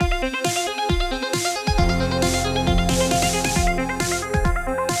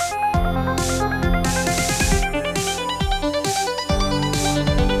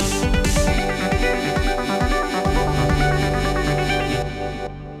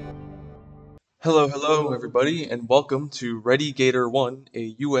Hello, everybody, and welcome to ReadyGatorOne,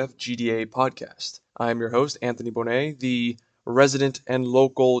 a UFGDA podcast. I'm your host, Anthony Bonet, the resident and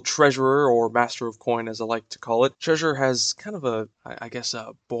local treasurer, or master of coin, as I like to call it. Treasurer has kind of a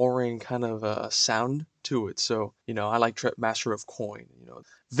boring kind of sound to it. So, I like master of coin.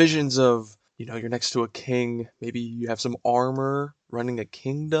 Visions of, you're next to a king. Maybe you have some armor running a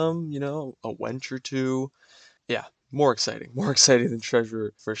kingdom, a wench or two. Yeah, more exciting than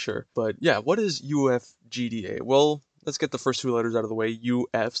Treasurer for sure. But yeah, what is UFGDA? Well, let's get the first two letters out of the way.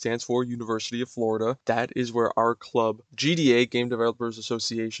 UF stands for University of Florida. That is where our club, GDA, Game Developers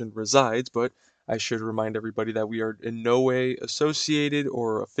Association, resides, but I should remind everybody that we are in no way associated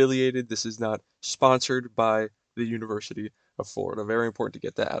or affiliated. This is not sponsored by the University of Florida. Very important to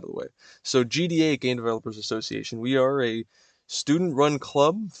get that out of the way. So GDA, Game Developers Association, we are a student-run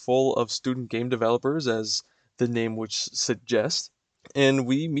club full of student game developers, as the name which suggests. And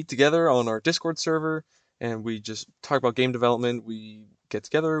we meet together on our Discord server and we just talk about game development. We get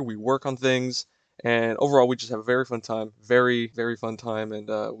together, we work on things, and overall we just have a very fun time. Very fun time, and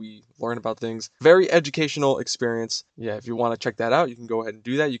we learn about things. Very educational experience. Yeah, if you want to check that out, you can go ahead and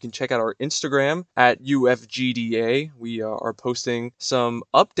do that. You can check out our Instagram at UFGDA. We are posting some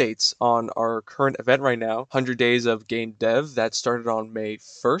updates on our current event right now, 100 Days of Game Dev. That started on May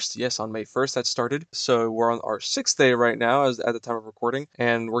 1st. Yes, on May 1st that started. So we're on our 6th day right now as at the time of recording,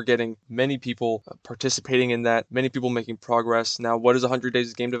 and we're getting many people participating in that, many people making progress. Now, what is 100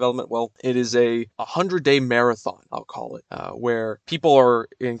 Days of Game Development? Well, it is a 100-day marathon, I'll call it, where people are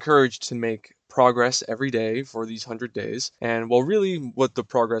encouraged to make progress every day for these 100 days. And well, really what the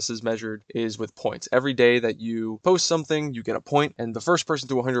progress is measured is with points. Every day that you post something, you get a point, and the first person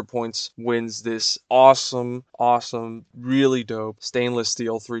to 100 points wins this awesome, really dope stainless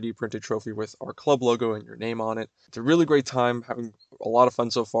steel 3D printed trophy with our club logo and your name on it. It's a really great time, having a lot of fun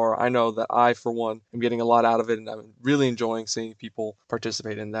so far. I know that I, for one, am getting a lot out of it, and I'm really enjoying seeing people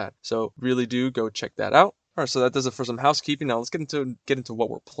participate in that. So really do go check that out. All right, so that does it for some housekeeping. Now let's get into what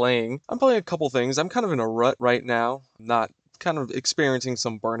we're playing. I'm playing a couple things. I'm kind of in a rut right now. I'm not kind of experiencing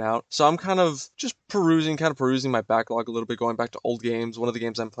some burnout. So I'm kind of just perusing my backlog a little bit, going back to old games. One of the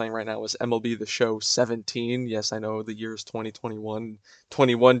games I'm playing right now is MLB The Show 17. Yes, I know the year is 2021.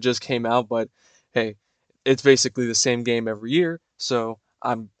 21 just came out, but hey, it's basically the same game every year. So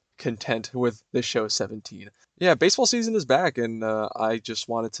I'm content with The Show 17. Yeah, baseball season is back, and I just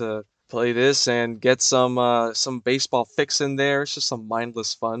wanted to play this and get some baseball fix in there. It's just some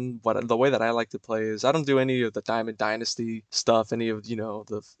mindless fun. But the way that I like to play is I don't do any of the Diamond Dynasty stuff, any of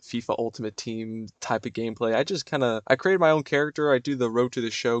the FIFA Ultimate Team type of gameplay. I create my own character. I do the Road to the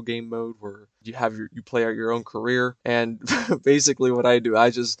Show game mode where you play out your own career, and basically what I do,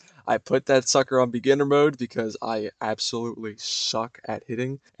 I put that sucker on beginner mode because I absolutely suck at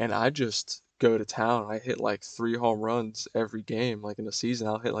hitting, and I just go to town. I hit like 3 home runs every game. Like in a season,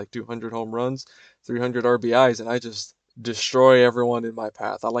 I'll hit like 200 home runs, 300 RBIs, and I just destroy everyone in my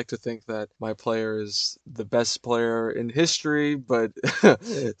path. I like to think that my player is the best player in history, but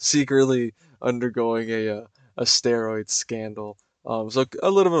secretly undergoing a steroid scandal. So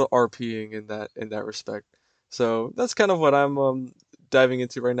a little bit of RPing in that respect. So that's kind of what I'm diving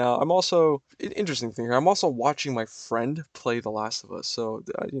into right now. I'm also interesting thing here. I'm also watching my friend play The Last of Us. So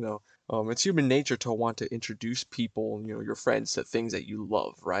it's human nature to want to introduce people, your friends, to things that you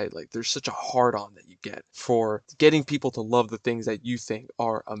love, right? Like there's such a hard on that you get for getting people to love the things that you think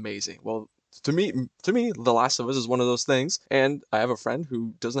are amazing. Well, to me, The Last of Us is one of those things, and I have a friend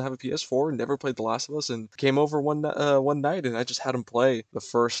who doesn't have a PS4, never played The Last of Us, and came over one night, and I just had him play the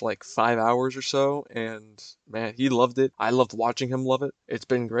first like 5 hours or so, and man, he loved it. I loved watching him love it. It's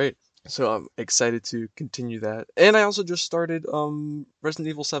been great. So I'm excited to continue that. And I also just started Resident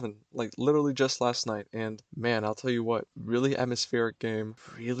Evil 7, like literally just last night. And man, I'll tell you what, really atmospheric game.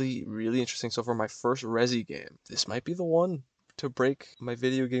 Really interesting so far. My first Resi game. This might be the one to break my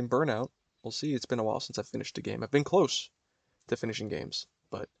video game burnout. We'll see. It's been a while since I finished a game. I've been close to finishing games,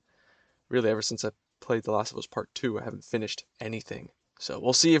 but really ever since I played The Last of Us Part 2, I haven't finished anything. So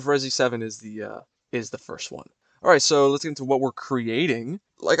we'll see if Resi 7 is the first one. All right, so let's get into what we're creating.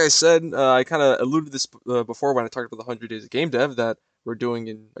 Like I said, I kind of alluded to this before when I talked about the 100 Days of Game Dev that we're doing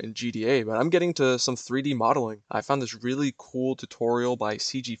in GDA, but I'm getting to some 3D modeling. I found this really cool tutorial by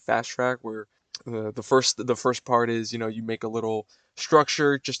CG Fast Track where the first part is you make a little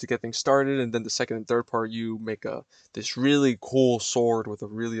structure just to get things started, and then the second and third part you make this really cool sword with a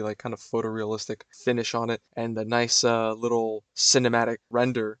really like kind of photorealistic finish on it, and a nice little cinematic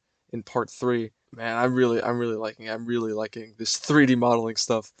render in part three. Man, I'm really liking this 3D modeling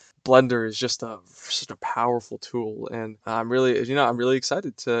stuff. Blender is just such a powerful tool, and I'm really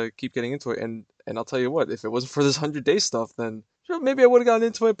excited to keep getting into it. And And I'll tell you what, if it wasn't for this 100-day stuff, then sure, maybe I would have gotten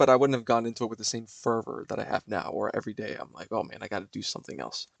into it, but I wouldn't have gotten into it with the same fervor that I have now, where every day I'm like, oh man, I got to do something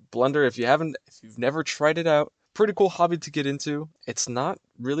else. Blender, if you've never tried it out, pretty cool hobby to get into. It's not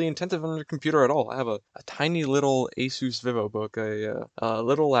really intensive on your computer at all. I have a tiny little Asus VivoBook, a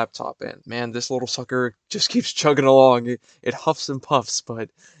little laptop, and man, this little sucker just keeps chugging along. It huffs and puffs, but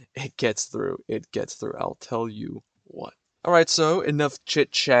it gets through. It gets through. I'll tell you what. All right, so enough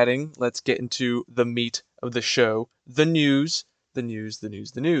chit-chatting. Let's get into the meat of the show, the news. The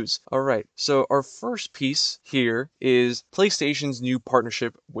news. All right, so our first piece here is PlayStation's new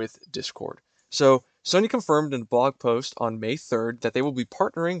partnership with Discord. So Sony confirmed in a blog post on May 3rd that they will be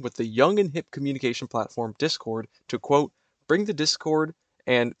partnering with the young and hip communication platform Discord to, quote, bring the Discord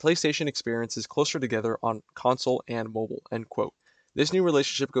and PlayStation experiences closer together on console and mobile, end quote. This new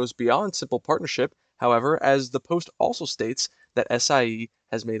relationship goes beyond simple partnership, however, as the post also states that SIE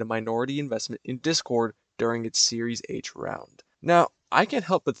has made a minority investment in Discord during its Series H round. Now, I can't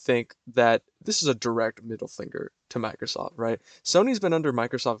help but think that this is a direct middle finger to Microsoft, right? Sony's been under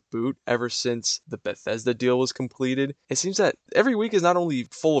Microsoft boot ever since the Bethesda deal was completed. It seems that every week is not only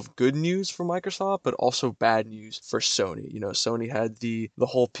full of good news for Microsoft, but also bad news for Sony. You know, Sony had the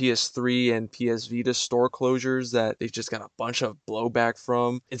whole PS3 and PS Vita store closures that they've just got a bunch of blowback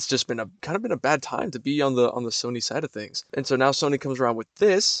from. It's just been a bad time to be on the Sony side of things. And so now Sony comes around with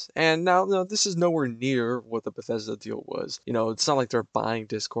this, and now this is nowhere near what the Bethesda deal was. You know, it's not like they're buying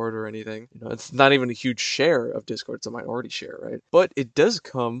Discord or anything. You know, it's not even a huge share of Discord. It's a minority share, right? But it does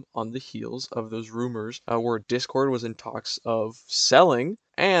come on the heels of those rumors where Discord was in talks of selling,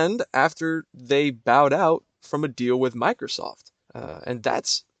 and after they bowed out from a deal with Microsoft. And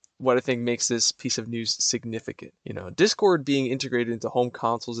that's what I think makes this piece of news significant. You know, Discord being integrated into home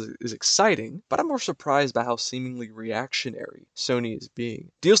consoles is exciting, but I'm more surprised by how seemingly reactionary Sony is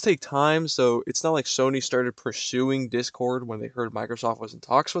being. Deals take time, so it's not like Sony started pursuing Discord when they heard Microsoft was in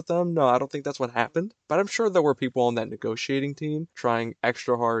talks with them. No, I don't think that's what happened, but I'm sure there were people on that negotiating team trying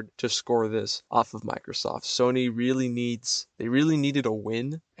extra hard to score this off of Microsoft. They really needed a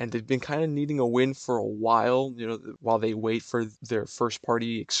win, and they've been kind of needing a win for a while, you know, while they wait for their first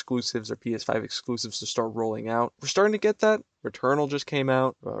party exclusives or PS5 exclusives to start rolling out. We're starting to get that. Returnal just came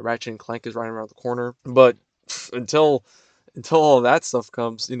out. Ratchet and Clank is right around the corner. But until all that stuff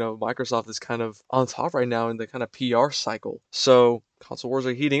comes, you know, Microsoft is kind of on top right now in the kind of PR cycle. So console wars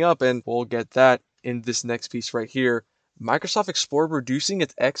are heating up, and we'll get that in this next piece right here. Microsoft explored reducing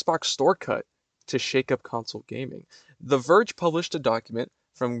its Xbox store cut to shake up console gaming. The Verge published a document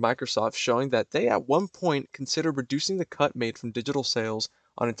from Microsoft showing that they at one point considered reducing the cut made from digital sales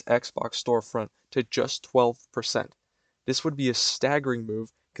on its Xbox storefront to just 12%. This would be a staggering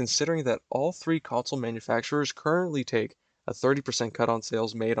move considering that all three console manufacturers currently take a 30% cut on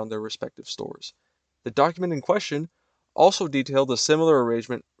sales made on their respective stores. The document in question also detailed a similar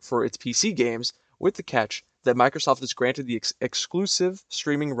arrangement for its PC games, with the catch that Microsoft is granted the exclusive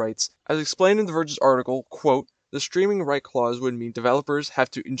streaming rights. As explained in The Verge's article, quote, the streaming right clause would mean developers have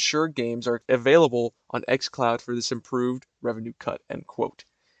to ensure games are available on xCloud for this improved revenue cut, end quote.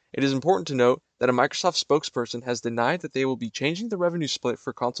 It is important to note that a Microsoft spokesperson has denied that they will be changing the revenue split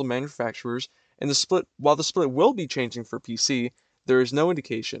for console manufacturers, and while the split will be changing for PC, there is no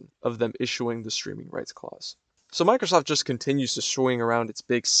indication of them issuing the streaming rights clause. So Microsoft just continues to swing around its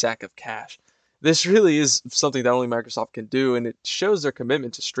big sack of cash. This really is something that only Microsoft can do, and it shows their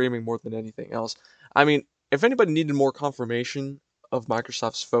commitment to streaming more than anything else. I mean, if anybody needed more confirmation of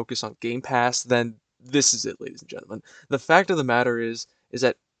Microsoft's focus on Game Pass, then this is it, ladies and gentlemen. The fact of the matter is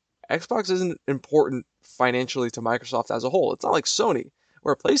that Xbox isn't important financially to Microsoft as a whole. It's not like Sony,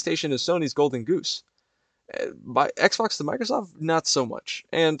 where PlayStation is Sony's golden goose. By Xbox to Microsoft, not so much.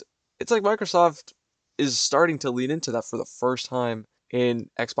 And it's like Microsoft is starting to lean into that for the first time in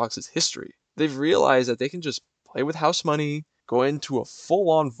Xbox's history. They've realized that they can just play with house money, go into a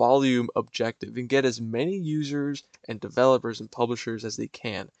full-on volume objective, and get as many users and developers and publishers as they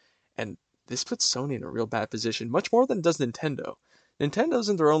can. And this puts Sony in a real bad position, much more than it does Nintendo. Nintendo's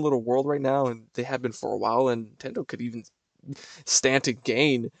in their own little world right now, and they have been for a while, and Nintendo could even stand to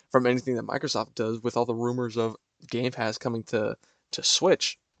gain from anything that Microsoft does with all the rumors of Game Pass coming to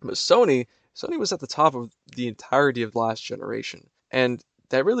Switch. But Sony was at the top of the entirety of the last generation. And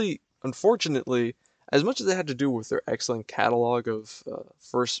that really, unfortunately, as much as it had to do with their excellent catalog of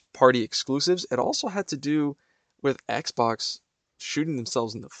first-party exclusives, it also had to do with Xbox shooting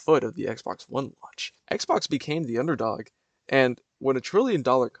themselves in the foot of the Xbox One launch. Xbox became the underdog, and when a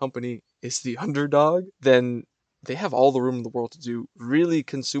trillion-dollar company is the underdog, then they have all the room in the world to do really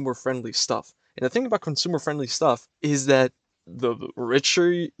consumer-friendly stuff. And the thing about consumer-friendly stuff is that the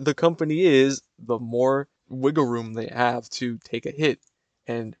richer the company is, the more wiggle room they have to take a hit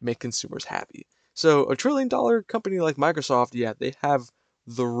and make consumers happy. So a $1 trillion company like Microsoft, yeah, they have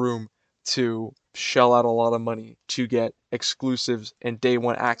the room to shell out a lot of money to get exclusives and day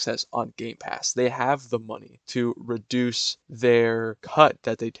one access on Game Pass. They have the money to reduce their cut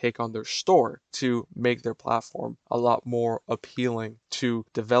that they take on their store to make their platform a lot more appealing to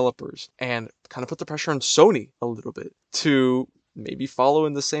developers and kind of put the pressure on Sony a little bit to maybe follow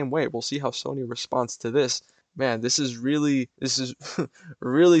in the same way. We'll see how Sony responds to this. Man, this is really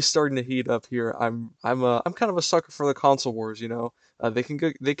starting to heat up here. I'm kind of a sucker for the console wars, you know. They can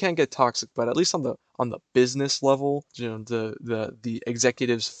get toxic, but at least on the business level, you know, the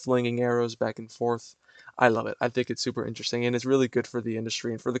executives flinging arrows back and forth. I love it. I think it's super interesting, and it's really good for the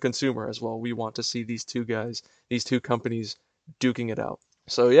industry and for the consumer as well. We want to see these two guys, these two companies, duking it out.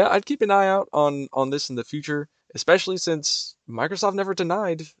 So yeah, I'd keep an eye out on this in the future, especially since Microsoft never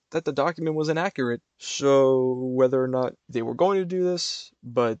denied that the document was inaccurate. So whether or not they were going to do this,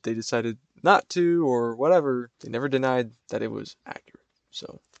 but they decided not to or whatever, they never denied that it was accurate.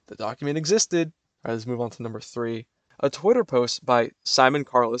 So the document existed. All right, let's move on to number 3. A Twitter post by Simon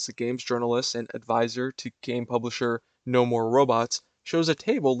Carless, a games journalist and advisor to game publisher No More Robots, shows a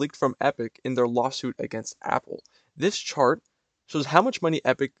table leaked from Epic in their lawsuit against Apple. This chart shows how much money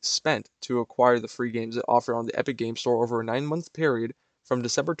Epic spent to acquire the free games it offered on the Epic Game Store over a 9-month period from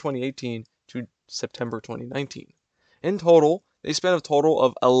December 2018 to September 2019. In total, they spent a total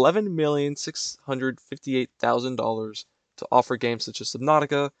of $11,658,000 to offer games such as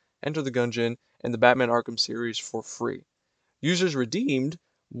Subnautica, Enter the Gungeon, and the Batman Arkham series for free. Users redeemed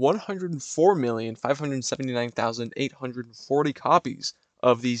 104,579,840 copies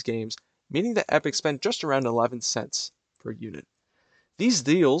of these games, meaning that Epic spent just around 11 cents per unit. These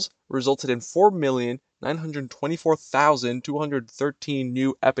deals resulted in 4,924,213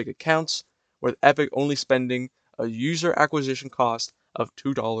 new Epic accounts, with Epic only spending a user acquisition cost of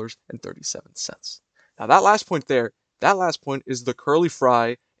 $2.37. Now that last point there, that last point is the curly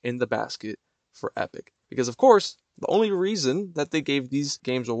fry in the basket for Epic. Because of course, the only reason that they gave these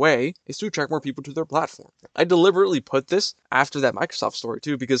games away is to attract more people to their platform. I deliberately put this after that Microsoft story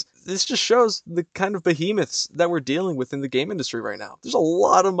too, because this just shows the kind of behemoths that we're dealing with in the game industry right now. There's a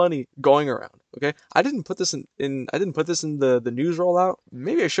lot of money going around. Okay, I didn't put this I didn't put this in the news rollout.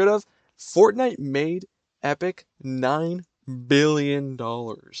 Maybe I should have. Fortnite made Epic $9 billion in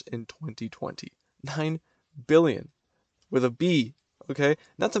 2020. $9 billion with a B. Okay,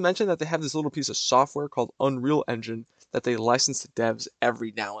 not to mention that they have this little piece of software called Unreal Engine that they license to devs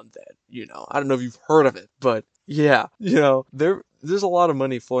every now and then. You know, I don't know if you've heard of it, but yeah, you know, there's a lot of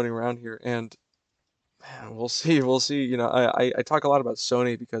money floating around here, and man, we'll see. You know, I talk a lot about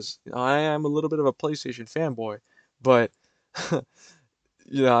Sony because you know, I am a little bit of a PlayStation fanboy, but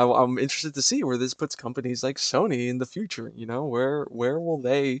you know, I'm interested to see where this puts companies like Sony in the future. You know, where will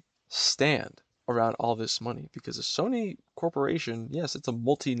they stand around all this money? Because the Sony Corporation, yes, it's a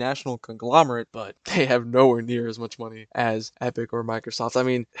multinational conglomerate, but they have nowhere near as much money as Epic or Microsoft. I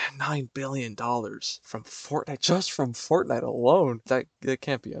mean, $9 billion from Fortnite, just from Fortnite alone. That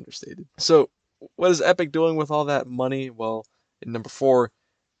can't be understated. So, what is Epic doing with all that money? Well, in number 4,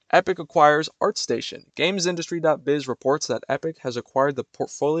 Epic acquires ArtStation. GamesIndustry.biz reports that Epic has acquired the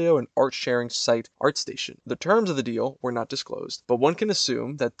portfolio and art sharing site ArtStation. The terms of the deal were not disclosed, but one can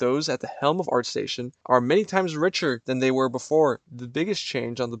assume that those at the helm of ArtStation are many times richer than they were before. The biggest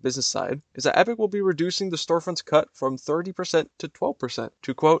change on the business side is that Epic will be reducing the storefront's cut from 30% to 12%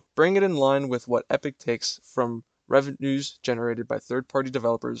 to, quote, bring it in line with what Epic takes from revenues generated by third-party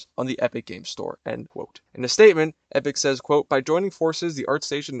developers on the Epic Game Store, end quote. In a statement, Epic says, quote, by joining forces, the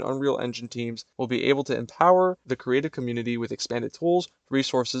ArtStation and Unreal Engine teams will be able to empower the creative community with expanded tools,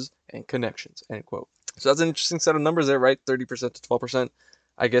 resources, and connections, end quote. So that's an interesting set of numbers there, right? 30% to 12%.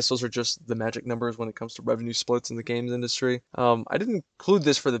 I guess those are just the magic numbers when it comes to revenue splits in the games industry. I didn't include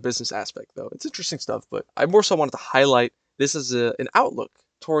this for the business aspect, though. It's interesting stuff, but I more so wanted to highlight this as an outlook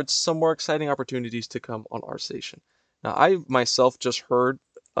towards some more exciting opportunities to come on ArtStation. Now, I myself just heard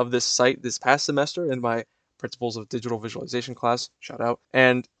of this site this past semester in my Principles of Digital Visualization class, shout out,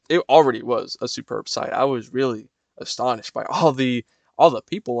 and it already was a superb site. I was really astonished by all the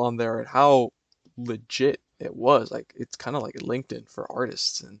people on there and how legit it was. Like it's kind of like LinkedIn for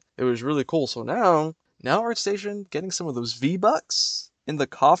artists, and it was really cool. So now ArtStation getting some of those V-Bucks in the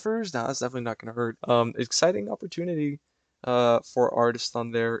coffers. Now that's definitely not going to hurt. Exciting opportunity for artists on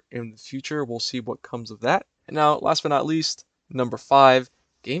there in the future. We'll see what comes of that. And now, last but not least, number 5,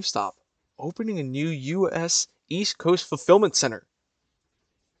 GameStop opening a new U.S. East Coast fulfillment center.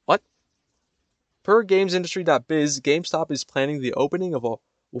 What? Per GamesIndustry.biz, GameStop is planning the opening of a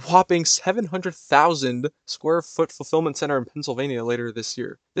whopping 700,000 square foot fulfillment center in Pennsylvania later this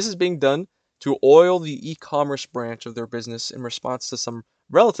year. This is being done to oil the e-commerce branch of their business in response to some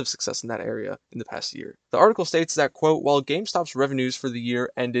relative success in that area in the past year. The article states that, quote, while GameStop's revenues for the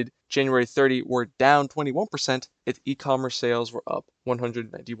year ended January 30 were down 21%, its e-commerce sales were up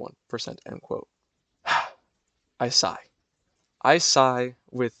 191%, end quote. I sigh. I sigh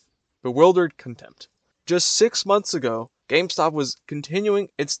with bewildered contempt. Just 6 months ago, GameStop was continuing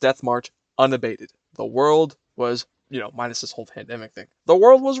its death march unabated. The world was, minus this whole pandemic thing, the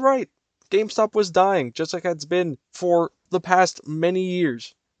world was right. GameStop was dying, just like it's been for the past many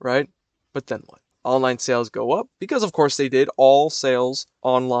years, right? But then what? Online sales go up, because of course they did. All sales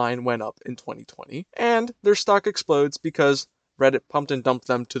online went up in 2020. And their stock explodes because Reddit pumped and dumped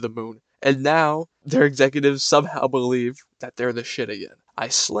them to the moon. And now their executives somehow believe that they're the shit again. I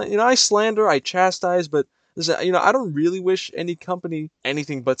slander, I chastise, but I don't really wish any company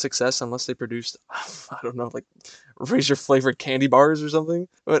anything but success unless they produced, I don't know, like razor flavored candy bars or something.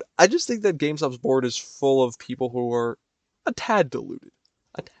 But I just think that GameStop's board is full of people who are a tad deluded.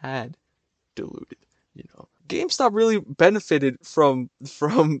 A tad deluded. GameStop really benefited from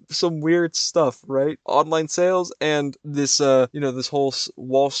some weird stuff, right? Online sales and this whole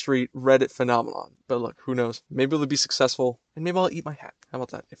Wall Street Reddit phenomenon. But look, who knows? Maybe they'll be successful, and maybe I'll eat my hat. How about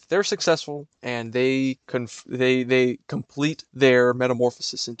that? If they're successful and they complete their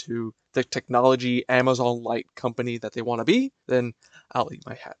metamorphosis into the technology Amazon light company that they want to be, then I'll eat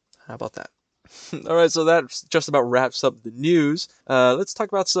my hat. How about that? All right, so that just about wraps up the news. Let's talk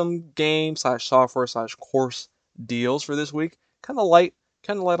about some game/software/course deals for this week. Kind of light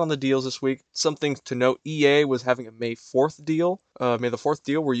on the deals this week. Some things to note: EA was having a May 4th deal,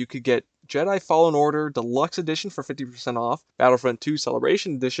 where you could get Jedi Fallen Order Deluxe Edition for 50% off, Battlefront 2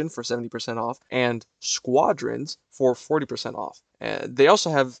 Celebration Edition for 70% off, and Squadrons for 40% off. They also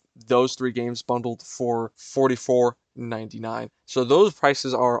have those three games bundled for $44.99. So those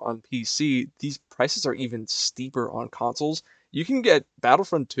prices are on PC. These prices are even steeper on consoles. You can get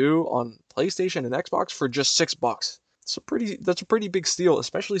Battlefront 2 on PlayStation and Xbox for just $6. That's a pretty big steal,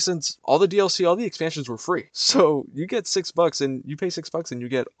 especially since all the DLC, all the expansions were free. So you get $6 and you pay $6 and you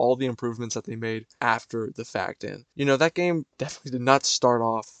get all the improvements that they made after the fact. And that game definitely did not start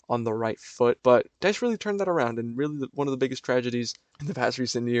off on the right foot, but DICE really turned that around. And really one of the biggest tragedies in the past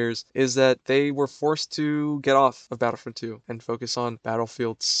recent years is that they were forced to get off of Battlefront 2 and focus on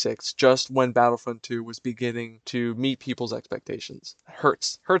Battlefield 6 just when Battlefront 2 was beginning to meet people's expectations. It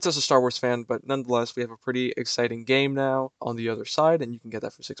hurts as a Star Wars fan, but nonetheless, we have a pretty exciting game now on the other side, and you can get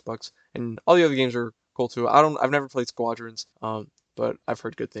that for $6. And all the other games are cool too. I've never played Squadrons, but I've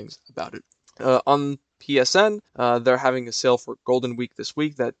heard good things about it. On PSN, they're having a sale for Golden Week this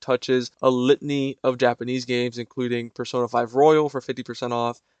week that touches a litany of Japanese games, including Persona 5 Royal for 50%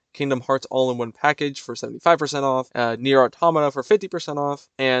 off, Kingdom Hearts All-in-One Package for 75% off, Nier Automata for 50% off,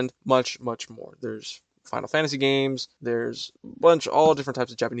 and much, much more. There's Final Fantasy games, there's all different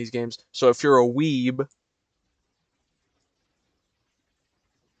types of Japanese games. So if you're a weeb,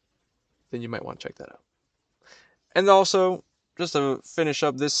 then you might want to check that out. And also, just to finish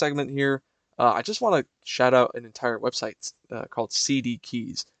up this segment here, I just want to shout out an entire website called CD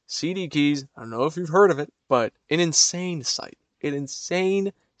Keys. CD Keys, I don't know if you've heard of it, but an insane site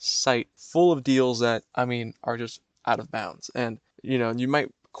full of deals that, are just out of bounds. And, you might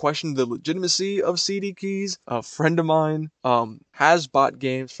question the legitimacy of CD Keys. A friend of mine has bought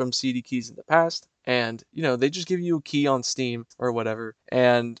games from CD Keys in the past. And they just give you a key on Steam or whatever,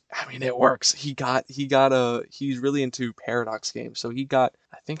 and it works. He's really into Paradox games, so he got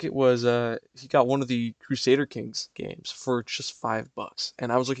one of the Crusader Kings games for just $5.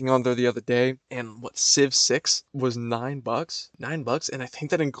 And I was looking on there the other day, and Civ 6 was $9, and I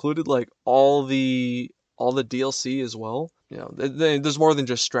think that included like all the DLC as well. There's more than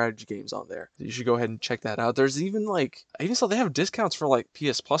just strategy games on there. You should go ahead and check that out. There's even I even saw they have discounts for like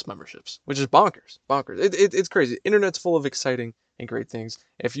PS Plus memberships, which is bonkers. It's crazy. Internet's full of exciting and great things.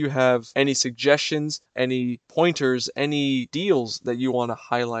 If you have any suggestions, any pointers, any deals that you want to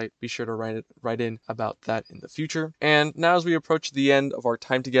highlight, be sure to write in about that in the future. And now as we approach the end of our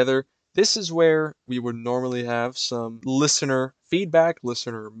time together, this is where we would normally have some listener feedback,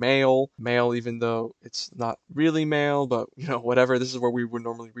 listener mail, even though it's not really mail, but whatever. This is where we would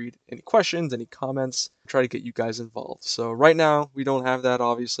normally read any questions, any comments, try to get you guys involved. So right now we don't have that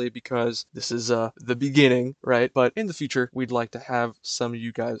obviously because this is the beginning, right? But in the future, we'd like to have some of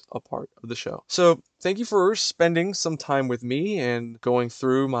you guys a part of the show. So thank you for spending some time with me and going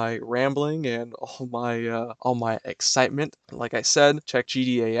through my rambling and all my excitement. Like I said, check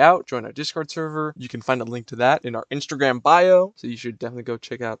GDA out, join our Discord server. You can find a link to that in our Instagram bio, so you should definitely go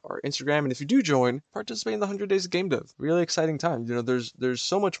check out our Instagram. And if you do join, participate in the 100 Days of Game Dev. Really exciting time. There's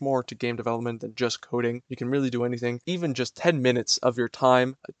so much more to game development than just coding. You can really do anything, even just 10 minutes of your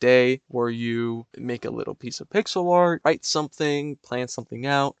time a day where you make a little piece of pixel art, write something, plan something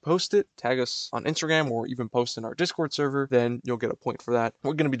out, post it, tag us on Instagram, or even post in our Discord server, then you'll get a point for that.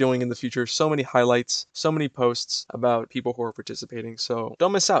 We're going to be doing in the future so many highlights, so many posts about people who are participating, so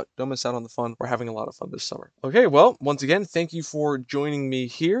don't miss out. Don't miss out on the fun. We're having a lot of fun this summer. Okay, well, once again, thank you for joining me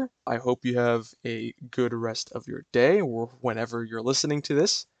here. I hope you have a good rest of your day or whenever you're listening to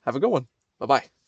this. Have a good one. Bye-bye.